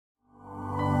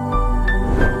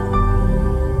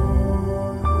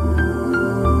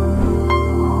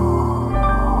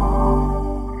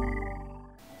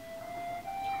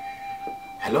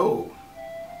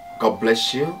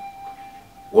bless you,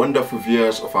 wonderful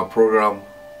viewers of our program,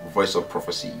 Voice of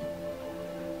Prophecy.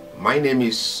 My name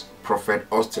is Prophet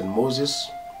Austin Moses,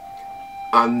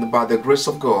 and by the grace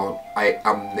of God, I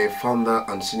am the founder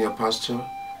and senior pastor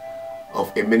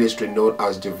of a ministry known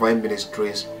as Divine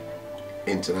Ministries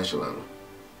International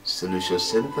Solution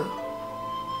Center,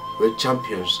 where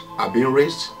champions are being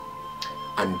raised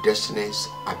and destinies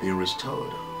are being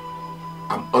restored.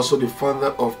 I'm also the founder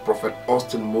of Prophet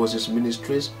Austin Moses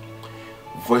Ministries,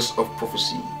 Voice of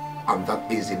Prophecy, and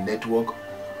that is a network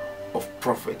of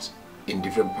prophets in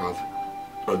different parts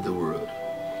of the world.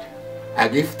 I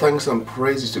give thanks and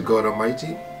praises to God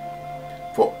Almighty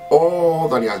for all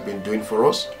that He has been doing for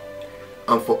us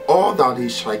and for all that He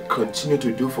shall continue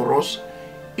to do for us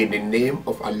in the name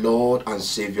of our Lord and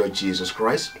Savior Jesus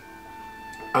Christ.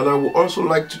 And I would also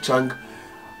like to thank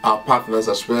our partners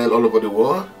as well all over the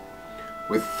world.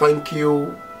 We thank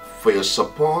you for your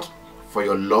support, for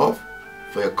your love,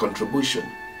 for your contribution.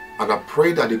 And I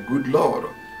pray that the good Lord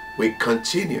will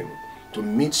continue to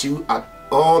meet you at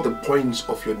all the points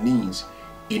of your needs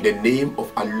in the name of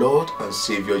our Lord and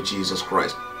Savior Jesus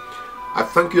Christ. I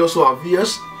thank you also, our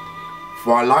viewers,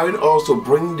 for allowing us to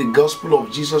bring the gospel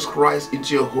of Jesus Christ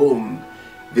into your home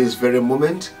this very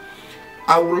moment.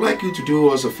 I would like you to do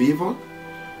us a favor.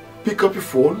 Pick up your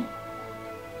phone,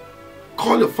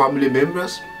 call your family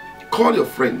members, call your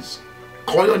friends,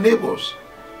 call your neighbors.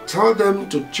 Tell them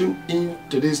to tune in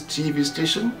to this TV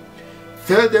station.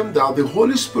 Tell them that the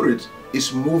Holy Spirit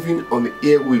is moving on the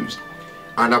airwaves.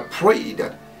 And I pray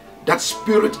that that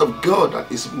Spirit of God that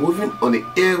is moving on the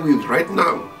airwaves right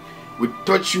now will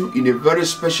touch you in a very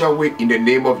special way in the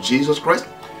name of Jesus Christ.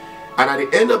 And at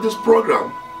the end of this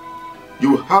program, you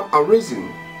will have a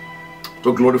reason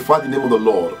to glorify the name of the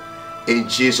Lord. In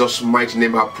Jesus' mighty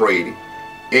name I prayed.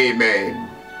 Amen.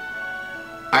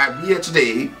 I am here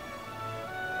today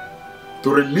to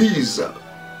release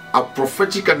a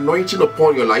prophetic anointing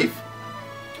upon your life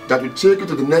that will take you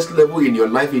to the next level in your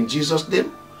life in Jesus'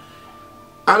 name.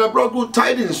 And I brought good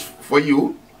tidings for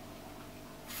you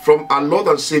from our Lord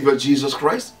and Savior Jesus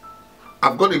Christ.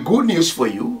 I've got a good news for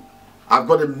you. I've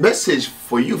got a message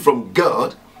for you from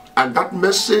God, and that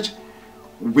message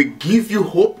will give you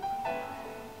hope.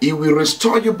 It will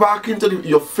restore you back into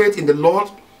your faith in the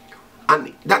Lord.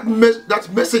 And that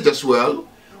message as well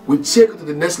will take you to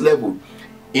the next level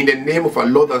in the name of our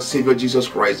Lord and Savior Jesus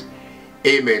Christ.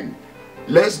 Amen.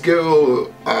 Let's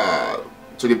go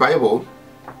to the Bible.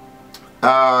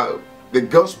 The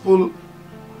Gospel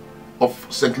of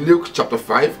St. Luke chapter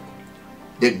 5.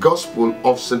 The Gospel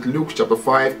of St. Luke chapter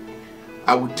 5.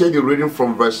 I will take the reading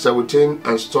from verse 17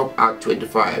 and stop at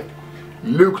 25.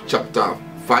 Luke chapter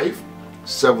 5,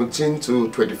 17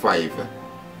 to 25.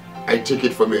 I take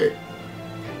it from here.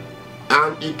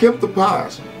 And it came to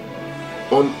pass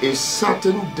on a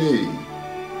certain day,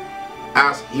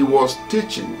 as he was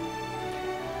teaching,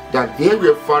 that there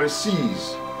were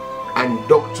Pharisees and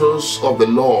doctors of the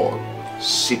law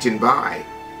sitting by,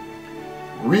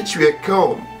 which were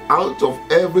come out of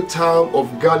every town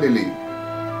of Galilee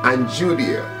and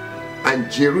Judea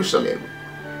and Jerusalem,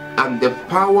 and the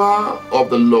power of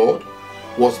the Lord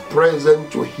was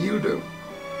present to heal them.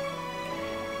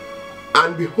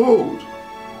 And behold,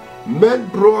 men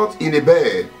brought in a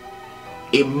bed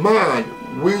a man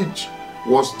which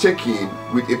was taken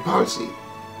with a palsy,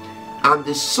 and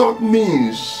they sought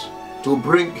means to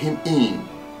bring him in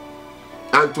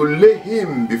and to lay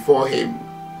him before him.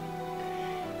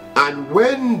 And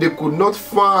when they could not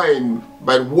find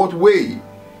by what way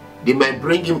they might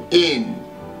bring him in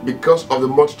because of the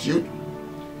multitude,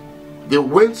 they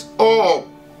went up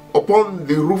upon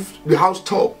the roof, the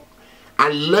housetop,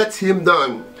 and let him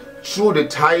down through the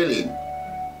tiling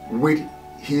with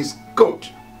his coat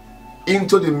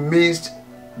into the midst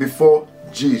before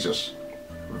Jesus.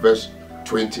 Verse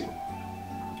 20.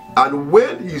 And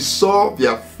when he saw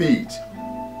their feet,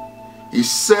 he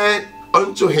said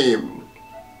unto him,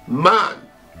 Man,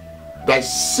 thy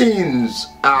sins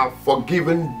are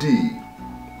forgiven thee.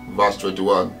 Verse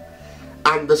 21.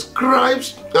 And the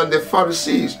scribes and the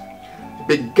Pharisees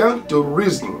began to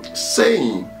reason,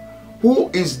 saying, Who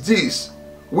is this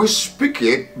which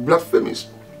speaketh blasphemies?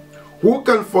 Who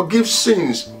can forgive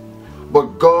sins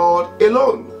but God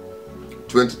alone?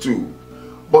 22.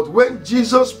 But when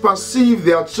Jesus perceived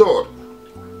their thought,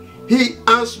 he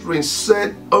answering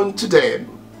said unto them,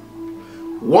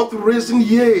 What reason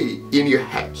ye in your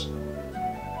hearts?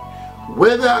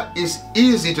 Whether is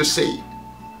easy to say,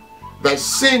 Thy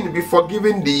sin be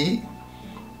forgiven thee,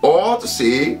 or to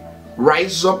say,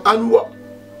 Rise up and walk.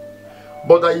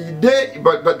 But that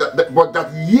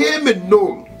ye may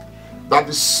know that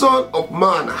the Son of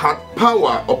Man had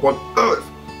power upon earth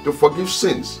to forgive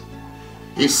sins,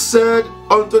 he said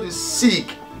unto the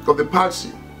sick of the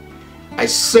palsy, I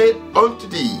said unto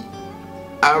thee,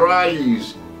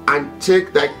 arise and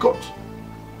take thy cot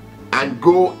and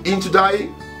go into thy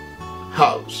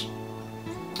house.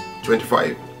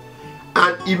 25.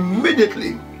 And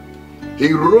immediately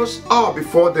he rose up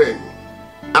before them,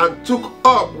 and took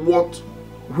up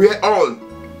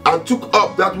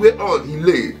that whereon he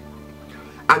lay,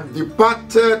 and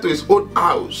departed to his own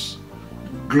house,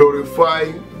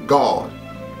 glorifying God.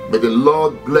 May the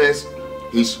Lord bless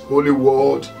his holy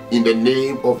word in the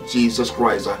name of Jesus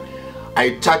Christ.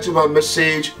 I title my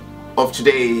message of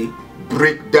today,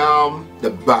 break down the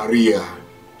barrier.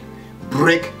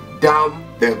 Break down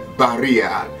the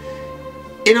barrier.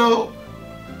 You know,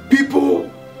 people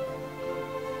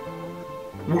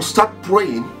will start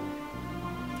praying,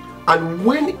 and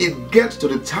when it gets to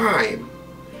the time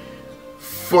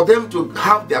for them to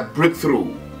have their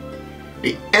breakthrough,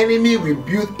 the enemy will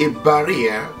build a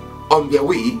barrier on their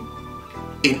way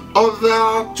in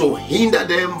order to hinder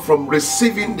them from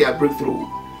receiving their breakthrough,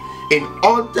 in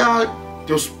order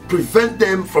to prevent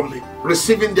them from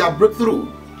receiving their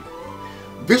breakthrough.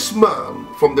 This man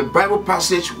from the Bible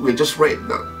passage we just read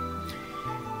now,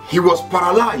 he was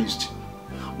paralyzed,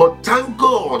 but thank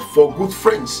God for good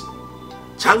friends,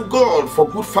 thank God for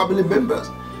good family members,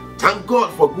 thank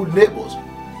God for good neighbors.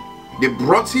 They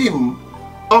brought him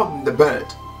on the bed.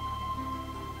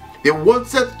 They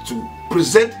wanted to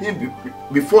present him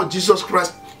before Jesus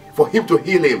Christ for him to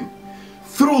heal him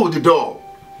through the door.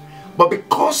 But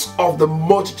because of the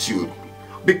multitude,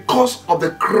 because of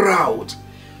the crowd,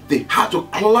 they had to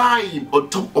climb on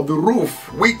top of the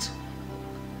roof with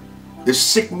the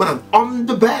sick man on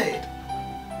the bed.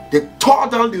 They tore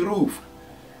down the roof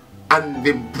and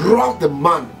they brought the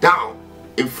man down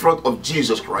in front of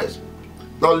Jesus Christ.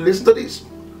 Now listen to this.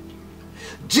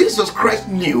 Jesus Christ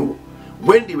knew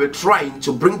when they were trying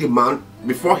to bring the man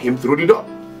before him through the door.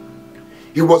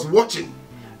 He was watching.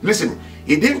 Listen,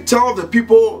 he didn't tell the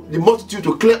people, the multitude,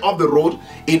 to clear up the road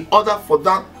in order for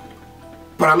that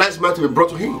paralyzed man to be brought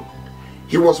to him.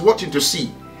 He was watching to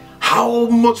see how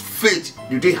much faith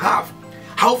do they have,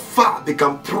 how far they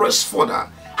can press further,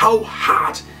 how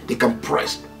hard they can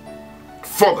press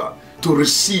further to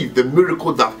receive the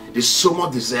miracle that they so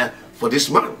much desire for this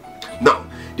man. Now,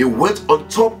 they went on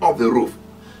top of the roof.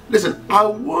 Listen, I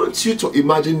want you to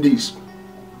imagine this.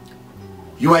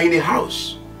 You are in a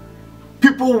house.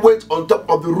 People went on top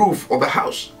of the roof of the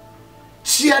house,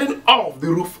 tearing off the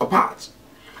roof apart.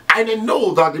 And I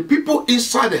know that the people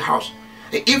inside the house,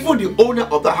 and even the owner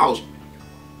of the house,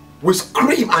 will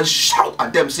scream and shout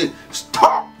at them, saying,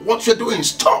 stop what you're doing,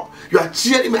 stop. You are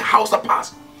tearing my house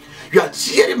apart. You are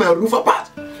tearing my roof apart.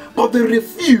 But they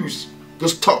refuse to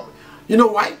stop. You know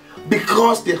why?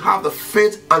 Because they have the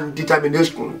faith and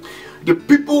determination. The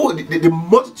people, the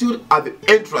multitude at the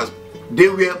entrance, they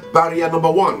were barrier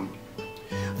number one.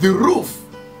 The roof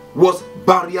was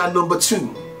barrier number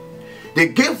two. They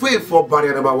gave way for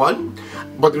barrier number one,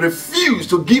 but they refused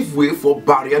to give way for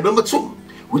barrier number two,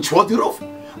 which was the roof.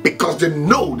 Because they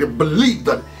know, they believe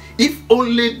that if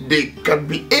only they can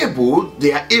be able,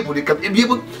 they can be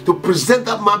able to present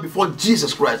that man before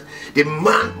Jesus Christ, the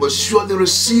man will surely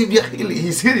receive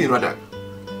his healing rather.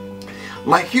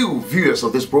 Like you, viewers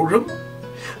of this program,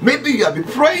 maybe you have been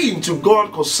praying to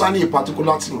God concerning a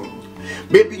particular thing.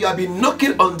 Maybe you have been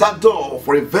knocking on that door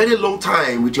for a very long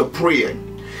time with your prayer,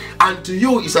 and to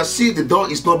you it's as if the door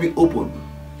is not being opened.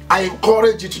 I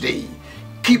encourage you today,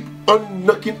 keep on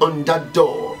knocking on that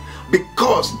door,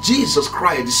 because Jesus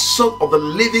Christ, the Son of the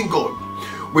living God,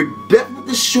 will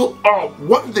definitely show up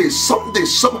one day, someday,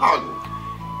 somehow,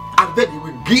 and then he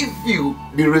will give you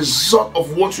the result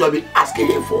of what you have been asking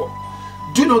him for.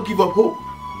 Do not give up hope,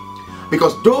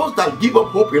 because those that give up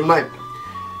hope in life,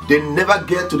 they never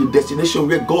get to the destination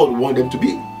where God wants them to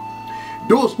be.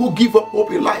 Those who give up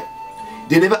hope in life,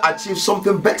 they never achieve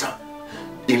something better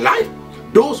in life.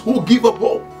 Those who give up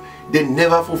hope, they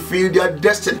never fulfill their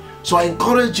destiny. So I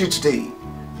encourage you today,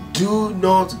 do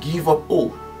not give up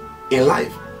hope in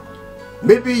life.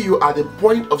 Maybe you are at the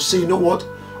point of saying, you know what,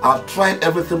 I've tried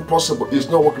everything possible, it's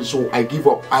not working, so I give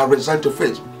up, I resign to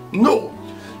faith. No,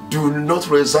 do not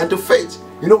resign to faith.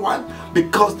 You know why?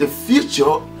 Because the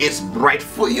future is bright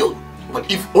for you.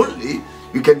 But if only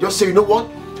you can just say, you know what,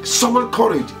 summon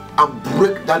courage and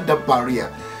break down the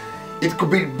barrier. It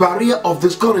could be barrier of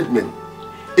discouragement.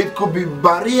 It could be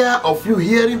barrier of you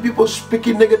hearing people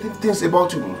speaking negative things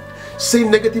about you, saying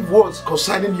negative words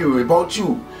concerning you, about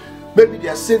you. Maybe they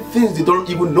are saying things they don't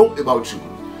even know about you.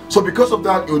 So because of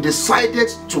that, you decided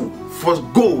to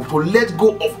let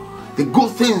go of the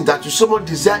good things that you so much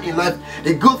desire in life,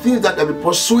 the good things that you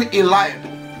pursue in life.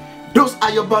 Those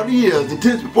are your barriers, the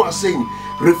things people are saying.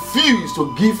 Refuse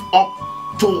to give up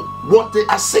to what they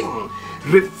are saying.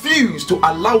 Refuse to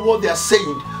allow what they are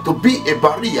saying to be a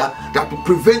barrier that will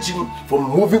prevent you from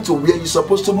moving to where you're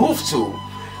supposed to move to.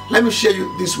 Let me share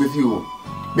this with you.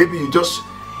 Maybe you just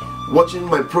watching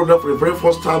my program for the very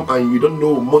first time and you don't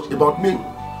know much about me.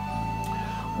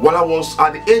 When I was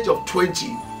at the age of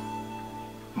 20,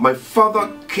 my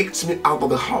father kicked me out of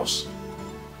the house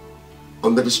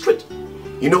under the street.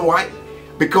 You know why?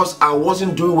 Because I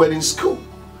wasn't doing well in school.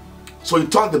 So he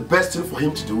thought the best thing for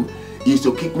him to do is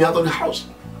to kick me out of the house.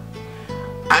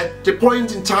 At the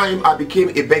point in time, I became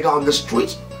a beggar on the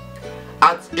street.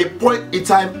 At a point in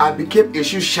time, I became a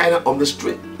shoe shiner on the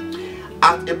street.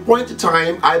 At a point in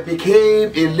time, I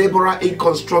became a laborer in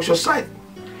construction site.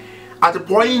 At a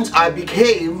point, I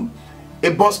became a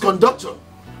bus conductor.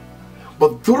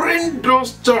 But during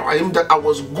those times that I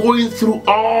was going through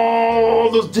all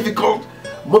those difficult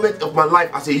moments of my life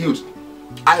as a youth,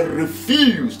 I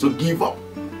refused to give up.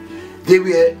 They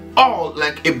were all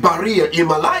like a barrier in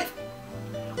my life.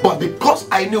 But because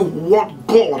I knew what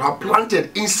God had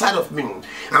planted inside of me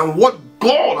and what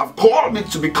God had called me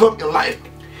to become in life,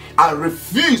 I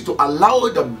refused to allow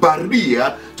the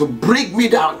barrier to break me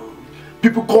down.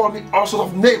 People call me all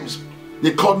sorts of names.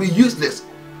 They call me useless.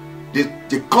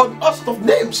 They call me all sorts of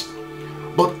names.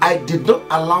 But I did not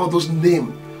allow those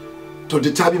names to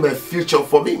determine my future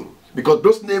for me. Because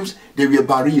those names, they were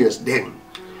barriers then.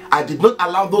 I did not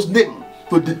allow those names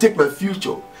to dictate my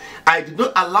future. I did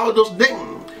not allow those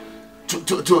names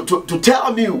to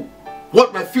tell me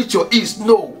what my future is.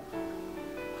 No.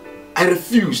 I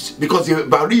refused because they were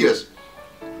barriers.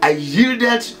 I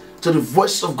yielded to the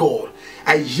voice of God.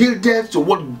 I yielded to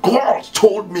what God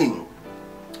told me.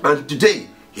 And today,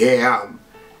 here I am.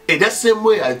 In that same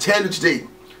way, I tell you today,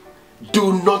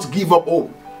 do not give up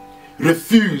hope.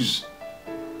 Refuse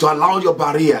to allow your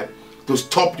barrier to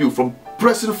stop you from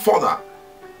pressing further.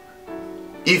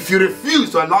 If you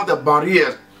refuse to allow the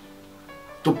barriers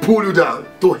to pull you down,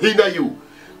 to hinder you,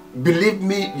 believe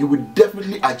me, you will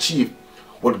definitely achieve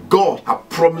what God has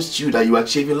promised you that you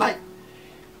achieve in life.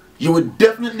 You will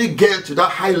definitely get to that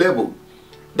high level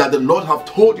that the Lord has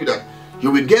told you that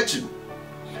you will get to.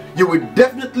 You will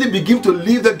definitely begin to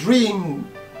live the dream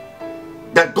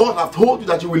that God has told you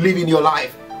that you will live in your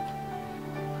life.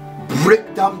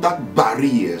 Break down that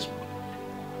barriers.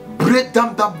 Break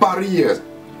down that barriers.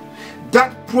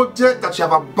 That project that you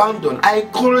have abandoned, I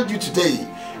encourage you today,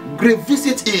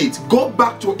 revisit it, go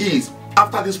back to it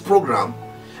after this program,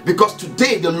 because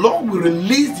today the Lord will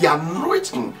release the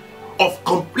anointing of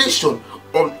completion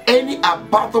on any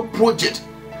abandoned project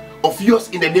of yours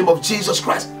in the name of Jesus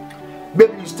Christ.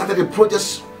 Maybe you started a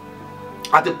project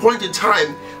at a point in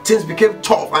time, things became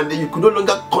tough and then you could no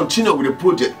longer continue with the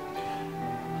project.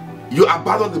 You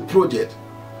abandoned the project.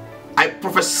 I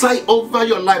prophesy over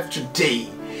your life today,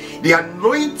 the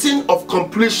anointing of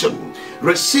completion,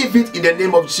 receive it in the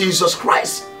name of Jesus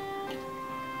Christ.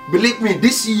 Believe me,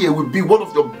 this year will be one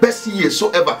of your best years so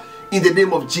ever in the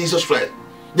name of Jesus Christ.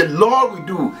 The Lord will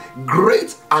do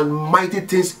great and mighty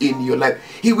things in your life.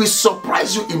 He will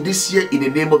surprise you in this year in the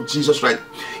name of Jesus Christ.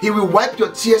 He will wipe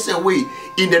your tears away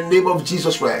in the name of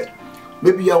Jesus Christ.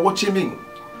 Maybe you are watching me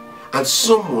and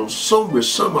someone, somewhere,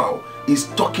 somehow is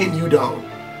talking you down.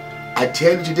 I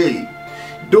tell you today,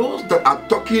 those that are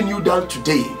talking you down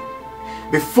today,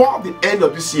 before the end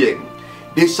of this year,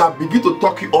 they shall begin to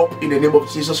talk you up in the name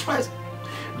of Jesus Christ.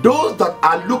 Those that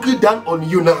are looking down on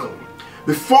you now,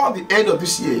 before the end of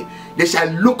this year, they shall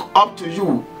look up to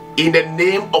you in the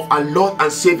name of our Lord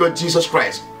and Savior Jesus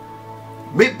Christ.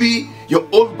 Maybe your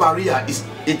own barrier is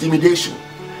intimidation.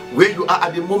 Where you are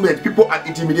at the moment, people are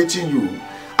intimidating you.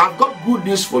 I've got good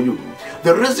news for you.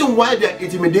 The reason why they are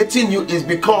intimidating you is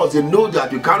because they know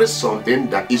that you carry something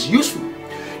that is useful.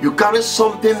 You carry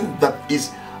something that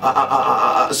is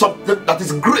something that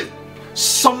is great.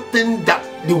 Something that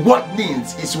the world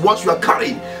needs is what you are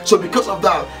carrying. So because of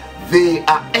that, they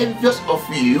are envious of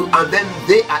you, and then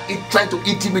they are trying to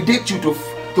intimidate you,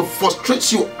 to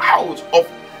frustrate you out of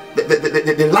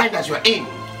the line that you are in.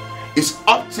 It's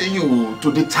up to you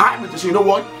to determine to say, you know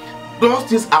what, those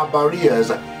things are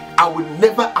barriers. I will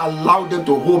never allow them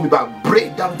to hold me back.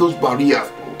 Break down those barriers.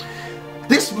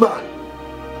 This man,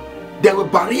 there were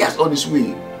barriers on his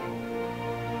way.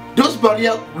 Those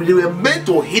barriers, they were meant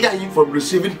to hinder him from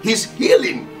receiving his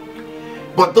healing.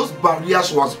 But those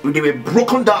barriers they were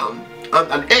broken down,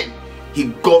 and at the end, he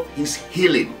got his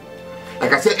healing.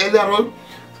 Like I said earlier on,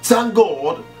 thank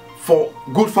God for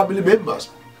good family members.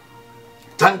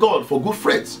 Thank God for good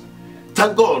friends.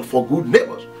 Thank God for good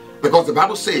neighbors. Because the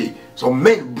Bible says some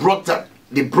men brought that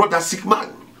sick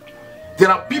man. There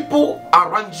are people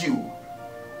around you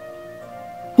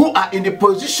who are in the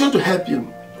position to help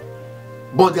you,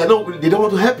 but they don't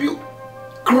want to help you.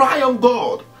 Cry on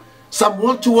God. Psalm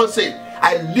 121 says,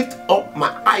 I lift up my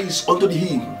eyes unto the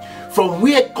hill, from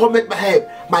where cometh my help.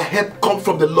 My help comes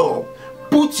from the Lord.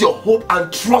 Put your hope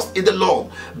and trust in the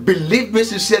Lord. Believe me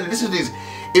sincerely. Listen to this.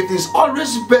 It is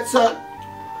always better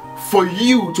for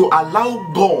you to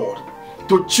allow God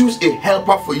to choose a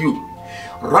helper for you,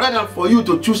 rather than for you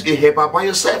to choose a helper by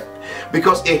yourself.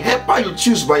 Because a helper you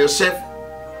choose by yourself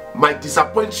might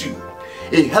disappoint you.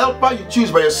 A helper you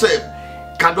choose by yourself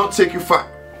cannot take you far.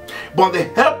 But the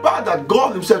helper that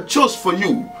God himself chose for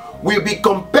you will be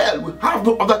compelled, will have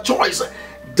no other choice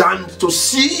than to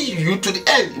see you to the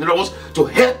end. In other words, to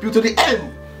help you to the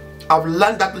end. I've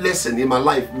learned that lesson in my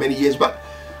life many years back.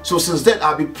 So since then,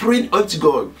 I'll be praying unto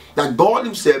God that God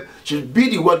himself should be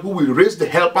the one who will raise the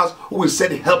helpers, who will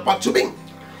send the helper to me.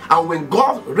 And when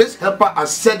God raise helper and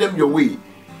send them your way,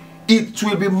 it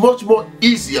will be much more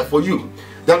easier for you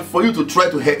than for you to try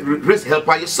to raise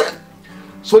helper yourself.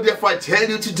 So therefore I tell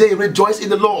you today, rejoice in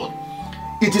the Lord.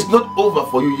 It is not over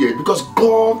for you yet, because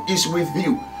God is with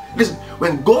you. Listen,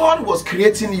 when God was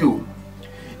creating you,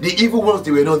 the evil ones,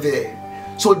 they were not there.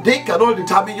 So they cannot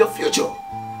determine your future.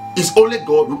 It's only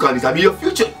God who can determine your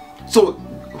future. So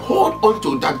hold on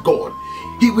to that God.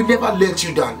 He will never let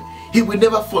you down. He will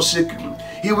never forsake you.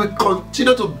 He will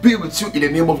continue to be with you in the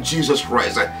name of Jesus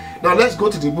Christ. Now let's go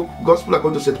to the book Gospel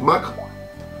according to St. Mark.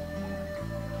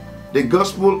 The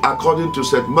Gospel according to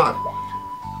St. Mark.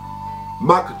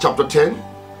 Mark chapter 10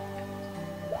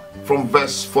 from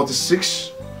verse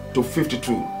 46 to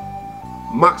 52.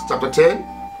 Mark chapter 10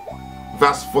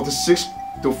 verse 46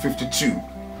 to 52.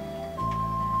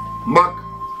 Mark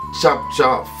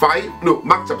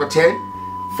chapter 10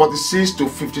 46 to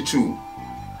 52.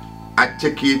 I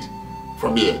take it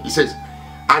from here. It says,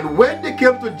 and when they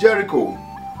came to Jericho,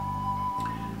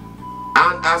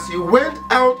 and as he went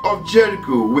out of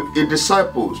Jericho with his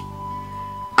disciples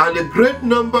and a great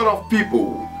number of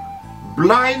people,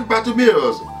 blind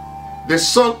Bartimaeus, the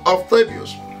son of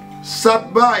Timaeus,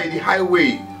 sat by the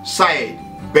highway side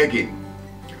begging.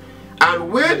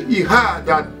 And when he heard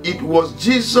that it was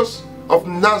Jesus of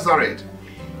Nazareth,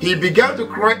 he began to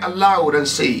cry aloud and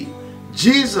say,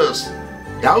 Jesus,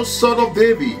 thou son of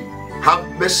David, have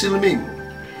mercy on me.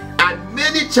 And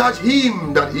many charged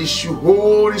him that he should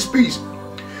hold his peace.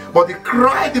 But he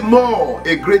cried the more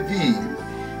a great deal,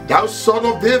 thou son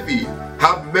of David,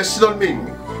 have mercy on me.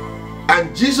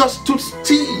 And Jesus stood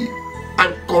still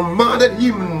and commanded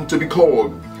him to be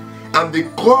called. And they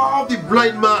called the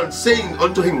blind man, saying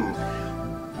unto him,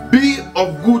 be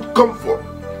of good comfort,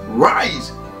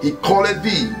 rise, he calleth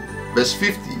thee. Verse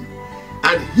 50.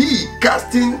 And he,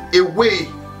 casting away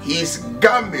his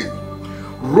garment,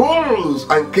 rose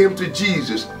and came to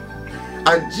Jesus.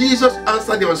 And Jesus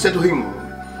answered him and said to him,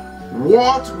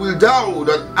 what wilt thou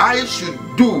that I should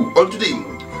do unto thee?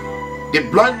 The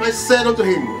blind man said unto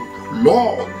him,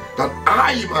 Lord, that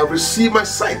I might receive my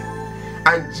sight.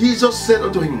 And Jesus said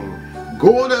unto him,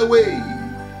 go thy way,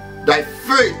 thy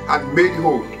faith hath made thee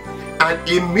whole. And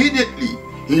immediately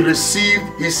he received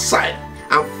his sight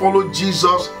and followed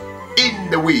Jesus in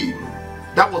the way.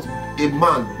 That was a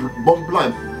man born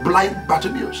blind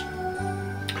Bartimaeus.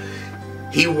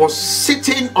 He was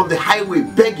sitting on the highway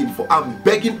begging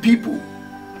begging people,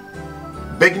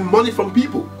 begging money from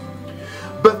people.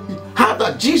 But he heard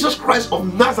that Jesus Christ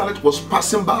of Nazareth was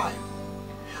passing by.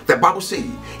 The Bible says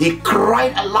he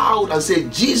cried aloud and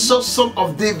said, Jesus, son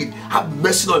of David, have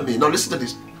mercy on me. Now listen to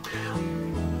this.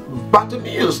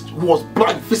 Bartimaeus was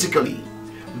blind physically,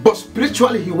 but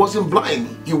spiritually he wasn't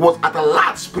blind. He was at a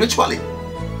large spiritually.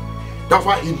 That's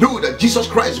why he knew that Jesus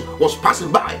Christ was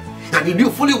passing by. And he knew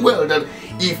fully well that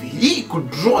if he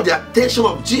could draw the attention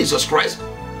of Jesus Christ,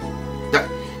 that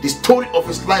the story of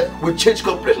his life will change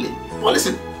completely. Well,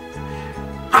 listen,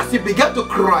 as he began to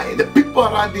cry, the people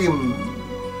around him,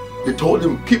 they told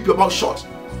him, keep your mouth shut.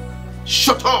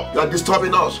 Shut up, you are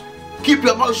disturbing us. Keep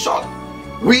your mouth shut.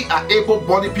 We are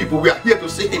able-bodied people. We are here to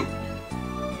see him.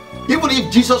 Even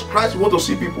if Jesus Christ wants to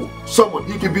see people, someone,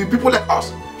 he can be people like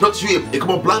us, not you, a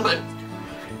common blind man.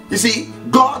 You see,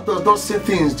 God does not see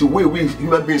things the way we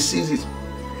human beings see it.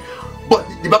 But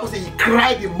the Bible says he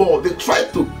cried the more. They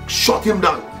tried to shut him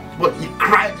down, but he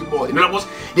cried the more. In other words,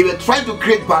 they were trying to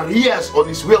create barriers on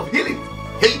his way of healing.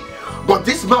 Hey, but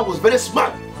this man was very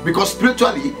smart, because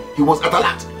spiritually he was at a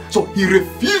lot. So he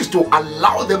refused to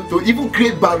allow them to even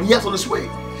create barriers on his way.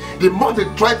 The more they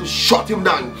tried to shut him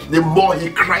down, the more he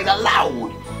cried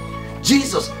aloud,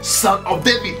 Jesus, son of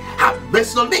David, have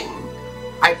mercy on me.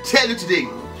 I tell you today,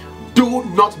 do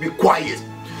not be quiet.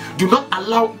 Do not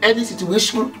allow any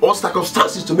situation or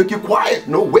circumstances to make you quiet.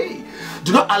 No way.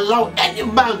 Do not allow any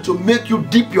man to make you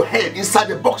dip your head inside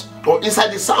the box or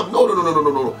inside the sand. No, no, no, no, no,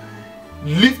 no, no.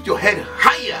 Lift your head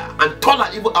higher and taller,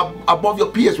 even above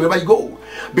your peers wherever you go,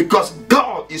 because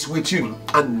God is with you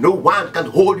and no one can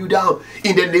hold you down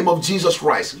in the name of Jesus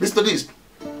Christ. Listen to this.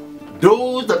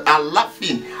 Those that are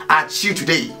laughing at you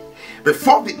today,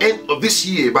 before the end of this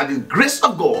year, by the grace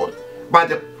of God, by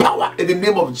the power in the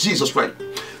name of Jesus Christ,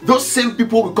 those same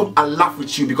people will come and laugh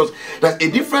with you, because there's a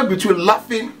difference between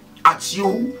laughing at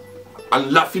you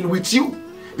and laughing with you.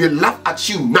 They laugh at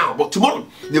you now, but tomorrow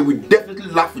they will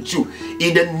definitely laugh with you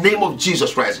in the name of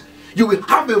Jesus Christ. You will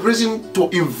have a reason to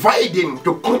invite them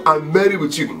to come and marry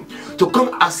with you, to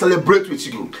come and celebrate with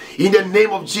you in the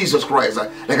name of Jesus Christ.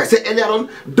 Like I said earlier on,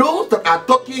 those that are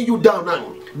talking you down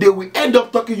now, they will end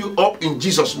up talking you up in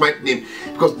Jesus' mighty name,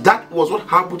 because that was what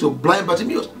happened to blind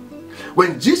Bartimaeus.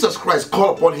 When Jesus Christ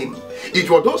called upon him, it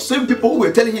was those same people who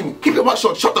were telling him, keep your mouth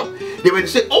shut, shut up. They were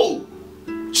saying, oh,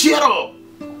 cheer up,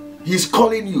 he's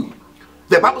calling you.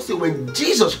 The Bible says when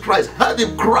Jesus Christ heard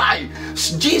him cry,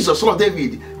 Jesus, son of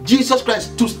David, Jesus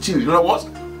Christ stood still. You know what?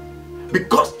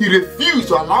 Because he refused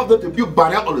to allow them to build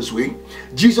barrier on his way,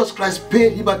 Jesus Christ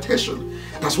paid him attention.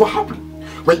 That's what happened.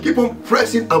 When you keep on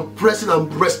pressing and pressing and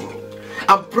pressing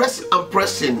and pressing and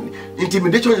pressing,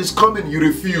 intimidation is coming, you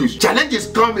refuse. Challenge is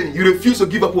coming, you refuse to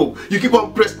give up hope. You keep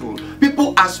on pressing.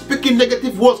 People are speaking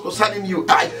negative words concerning you.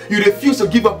 You refuse to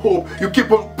give up hope. You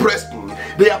keep on pressing.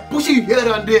 They are pushing you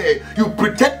here and there. You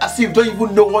pretend as if you don't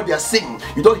even know what they are saying.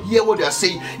 You don't hear what they are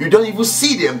saying. You don't even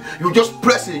see them. You just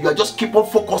pressing. You are just keep on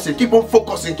focusing. Keep on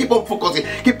focusing. Keep on focusing.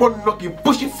 Keep on knocking.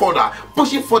 Pushing further.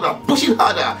 Pushing further. Pushing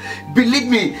harder. Believe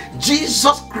me,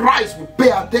 Jesus Christ will pay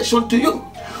attention to you.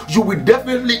 You will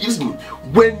definitely listen.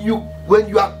 When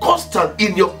you are constant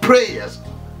in your prayers,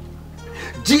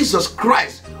 Jesus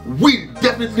Christ will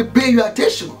definitely pay you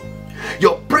attention.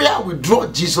 Your prayer will draw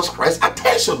Jesus Christ's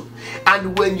attention.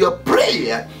 And when your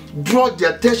prayer draws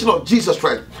the attention of Jesus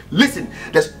Christ, listen,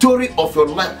 the story of your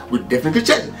life will definitely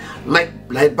change. Like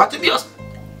Bartimaeus,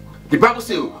 the Bible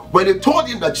says, when they told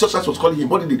him that Jesus Christ was calling him,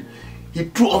 what he did? He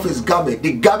threw off his garment,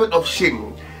 the garment of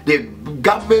shame, the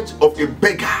garment of a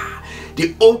beggar,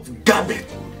 the old garment,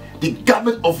 the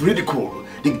garment of ridicule,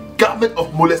 the garment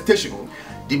of molestation.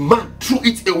 The man threw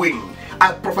it away.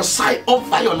 I prophesy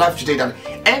over your life today that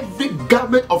every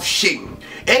garment of shame,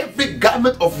 every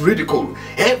garment of ridicule,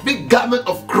 every garment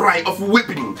of cry, of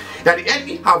weeping that the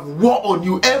enemy have wore on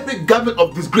you, every garment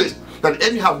of disgrace that the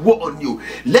enemy have wore on you,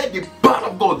 let the power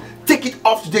of God take it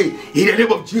off today in the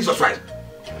name of Jesus Christ.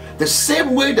 The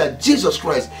same way that Jesus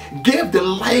Christ gave the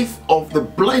life of the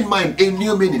blind man a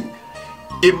new meaning,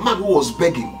 a man who was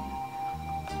begging,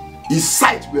 his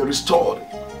sight were restored.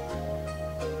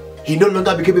 He no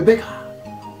longer became a beggar.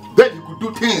 Then he could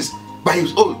do things by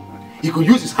his own. He could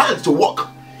use his hands to work.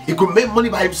 He could make money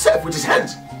by himself with his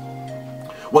hands.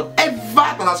 Whatever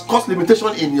that has caused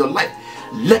limitation in your life,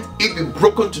 let it be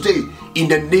broken today in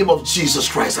the name of Jesus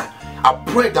Christ. I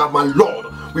pray that my Lord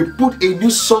will put a new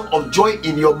song of joy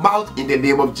in your mouth in the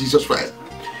name of Jesus Christ.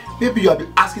 Maybe you have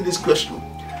been asking this question,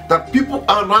 that people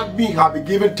around me have been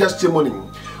giving testimony.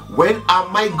 When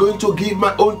am I going to give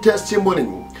my own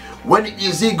testimony? When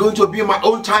is it going to be my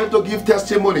own time to give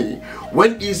testimony?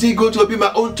 When is it going to be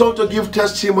my own turn to give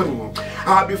testimony?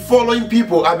 I'll be following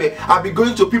people. I'll be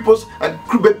going to people's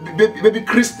baby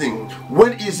christening.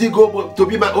 When is it going to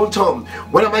be my own turn?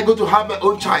 When am I going to have my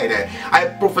own child? I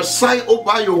prophesy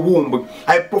over your womb.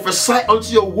 I prophesy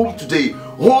unto your womb today.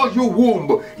 Oh, you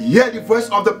womb, hear the voice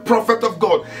of the prophet of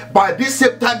God. By this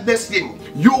same time next year,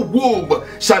 your womb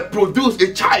shall produce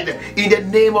a child in the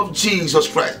name of Jesus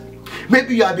Christ.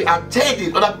 Maybe you have been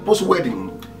attending other people's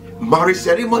wedding, marriage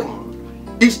ceremony.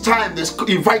 Each time they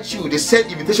invite you, they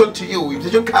send invitation to you,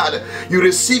 invitation card, you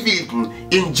receive it,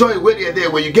 enjoy when you're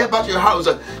there. When you get back to your house,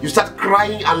 you start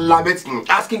crying and lamenting,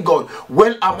 asking God,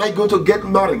 when am I going to get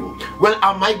married? When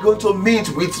am I going to meet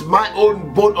with my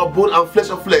own bone of bone and flesh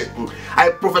of flesh? I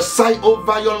prophesy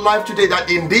over your life today that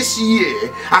in this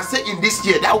year, I say in this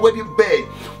year, that wedding bell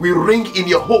will ring in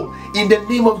your home in the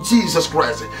name of Jesus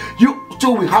Christ. You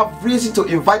too will have reason to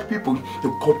invite people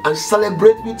to come and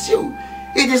celebrate with you.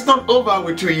 It is not over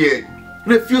with you yet.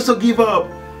 Refuse to give up.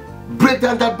 Break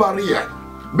down that barrier.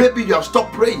 Maybe you have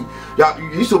stopped praying.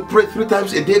 You used to pray 3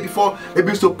 times a day before. Maybe you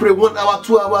used to pray 1 hour,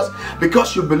 2 hours.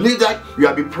 Because you believe that you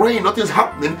have been praying, nothing's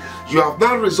happening. You have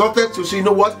now resorted to say, you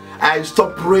know what? I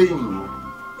stop praying.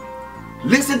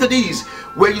 Listen to this.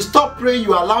 When you stop praying,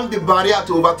 you allow the barrier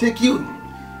to overtake you.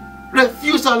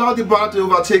 Refuse to allow the barrier to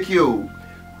overtake you.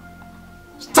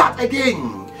 Start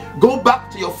again. Go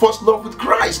back to your first love with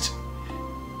Christ.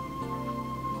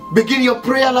 Begin your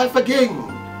prayer life again.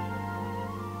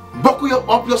 Buckle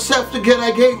up yourself together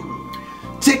again.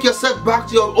 Take yourself back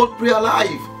to your old prayer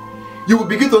life. You will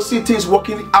begin to see things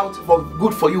working out for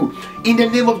good for you in the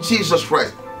name of Jesus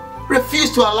Christ.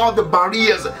 Refuse to allow the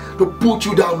barriers to put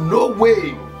you down. No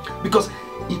way. Because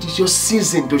it is your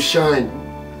season to shine.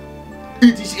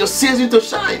 It is your season to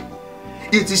shine.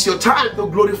 It is your time to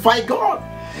glorify God.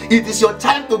 It is your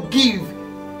time to give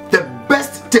the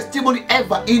best testimony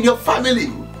ever in your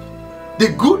family.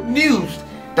 The good news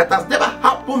that has never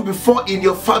happened before in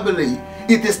your family.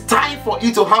 It is time for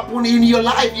it to happen in your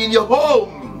life, in your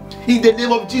home. In the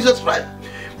name of Jesus Christ.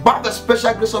 By the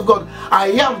special grace of God, I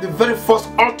am the very first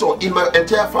author in my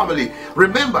entire family.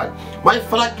 Remember, my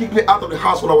father kicked me out of the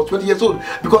house when I was 20 years old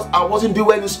because I wasn't doing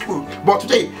well in school. But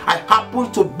today, I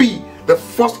happen to be the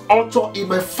first author in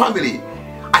my family.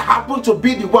 I happen to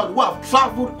be the one who have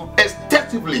traveled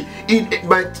extensively in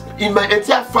my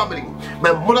entire family.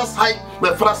 My mother's side,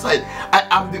 my father's side. I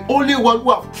am the only one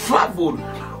who have traveled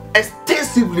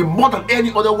extensively more than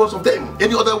any other one of them.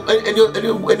 Any other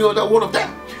one of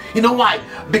them. You know why?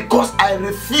 Because I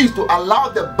refuse to allow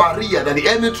the barrier that the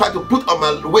enemy tried to put on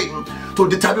my way to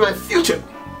determine my future.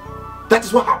 That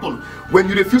is what happened. When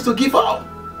you refuse to give up,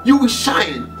 you will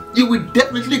shine. You will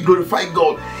definitely glorify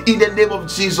God in the name of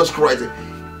Jesus Christ.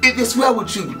 It is well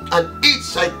with you, and it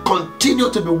shall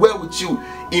continue to be well with you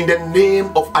in the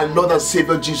name of our Lord and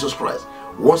Savior Jesus Christ.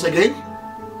 Once again,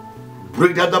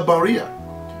 break down the barrier.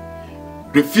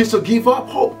 Refuse to give up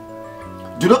hope.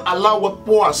 Do not allow what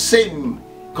people are saying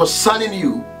concerning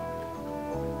you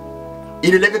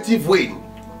in a negative way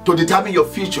to determine your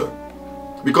future,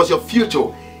 because your future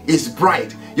is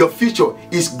bright, your future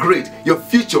is great, your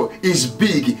future is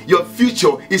big, your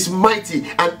future is mighty,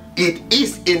 and it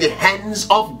is in the hands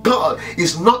of God.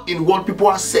 It's not in what people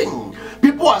are saying.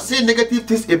 People are saying negative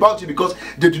things about you because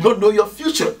they do not know your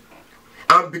future.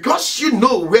 And because you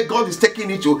know where God is taking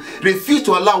you to, refuse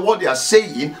to allow what they are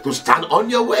saying to stand on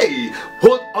your way.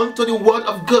 Hold on to the word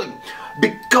of God.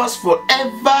 Because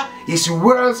forever his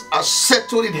words are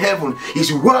settled in heaven.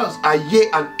 His words are yea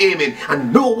and amen.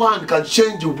 And no one can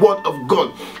change the word of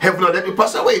God. Heaven and earth will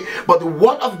pass away, but the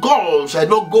word of God shall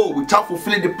not go without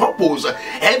fulfilling the purpose.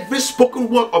 Every spoken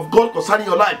word of God concerning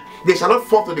your life, they shall not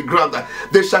fall to the ground.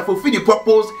 They shall fulfill the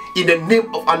purpose in the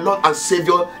name of our Lord and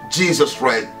Savior Jesus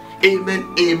Christ.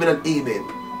 Amen, amen, and amen.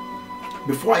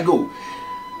 Before I go,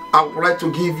 I would like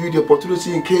to give you the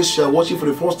opportunity, in case you are watching for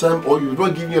the first time or you've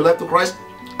not given your life to Christ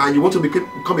and you want to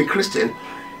become a Christian,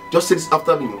 just say this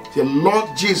after me. Say, Lord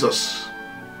Jesus,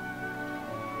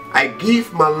 I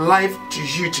give my life to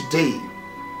you today.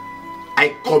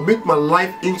 I commit my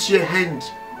life into your hands.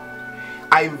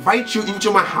 I invite you into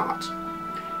my heart.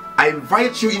 I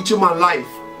invite you into my life.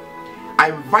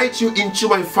 I invite you into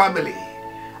my family.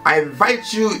 I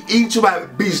invite you into my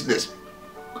business.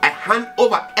 I hand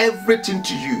over everything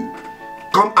to you.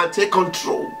 Come and take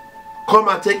control. Come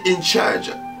and take in charge.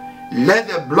 Let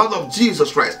the blood of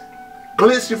Jesus Christ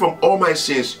cleanse me from all my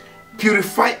sins.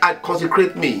 Purify and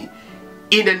consecrate me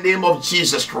in the name of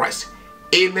Jesus Christ.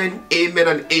 Amen, amen,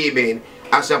 and amen.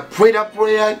 As I pray that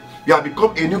prayer, you have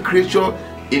become a new creature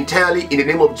entirely in the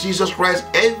name of Jesus Christ.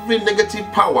 Every negative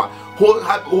power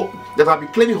that have been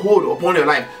claiming hold upon your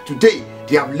life, today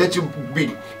they have let you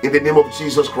be in the name of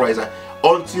Jesus Christ.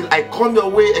 Until I come your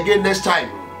way again next time.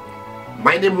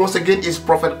 My name once again is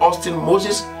Prophet Austin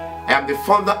Moses. I am the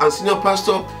founder and senior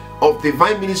pastor of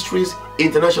Divine Ministries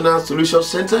International Solution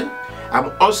Center.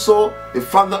 I'm also the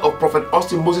founder of Prophet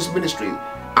Austin Moses Ministry,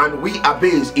 and we are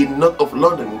based in north of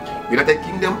London, United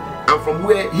Kingdom, and from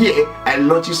here I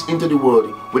launches into the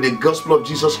world with the gospel of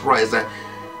Jesus Christ.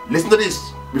 Listen to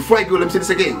this. Before I go, let me say this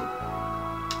again.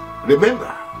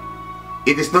 Remember,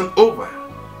 it is not over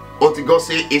until God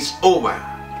says it's over.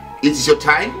 It is your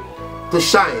time to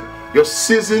shine, your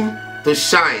season to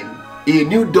shine. A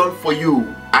new dawn for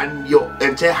you and your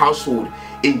entire household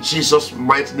in Jesus'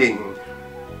 mighty name.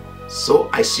 So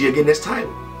I see you again next time.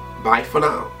 Bye for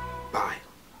now. Bye.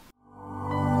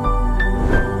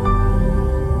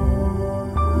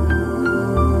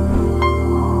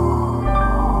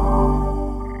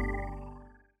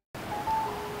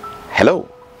 Hello.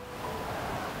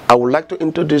 I would like to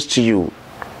introduce to you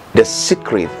the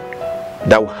secret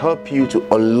that will help you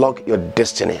to unlock your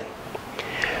destiny.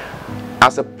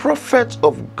 As a prophet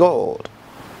of God,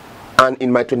 and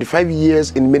in my 25 years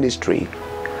in ministry,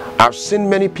 I've seen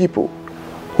many people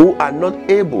who are not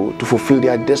able to fulfill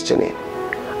their destiny.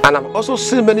 And I've also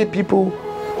seen many people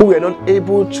who were not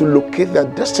able to locate their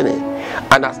destiny.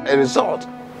 And as a result,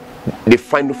 they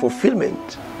find no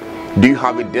fulfillment. Do you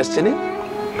have a destiny?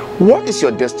 What is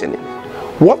your destiny?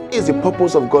 What is the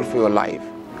purpose of God for your life?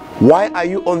 Why are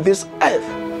you on this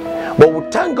earth? But we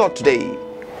thank God today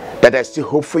that there's still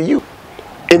hope for you.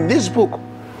 In this book,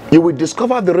 you will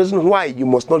discover the reason why you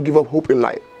must not give up hope in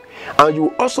life. And you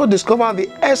will also discover the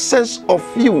essence of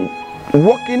you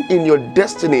walking in your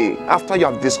destiny after you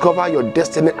have discovered your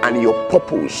destiny and your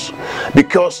purpose.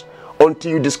 Because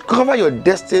until you discover your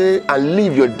destiny and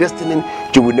live your destiny,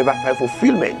 you will never find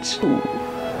fulfillment.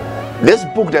 This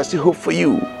book, There's Still Hope for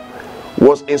You,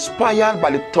 was inspired by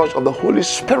the touch of the Holy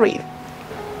Spirit.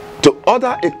 To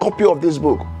order a copy of this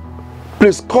book,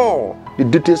 please call the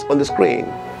details on the screen.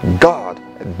 God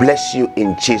bless you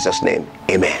in Jesus' name.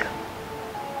 Amen.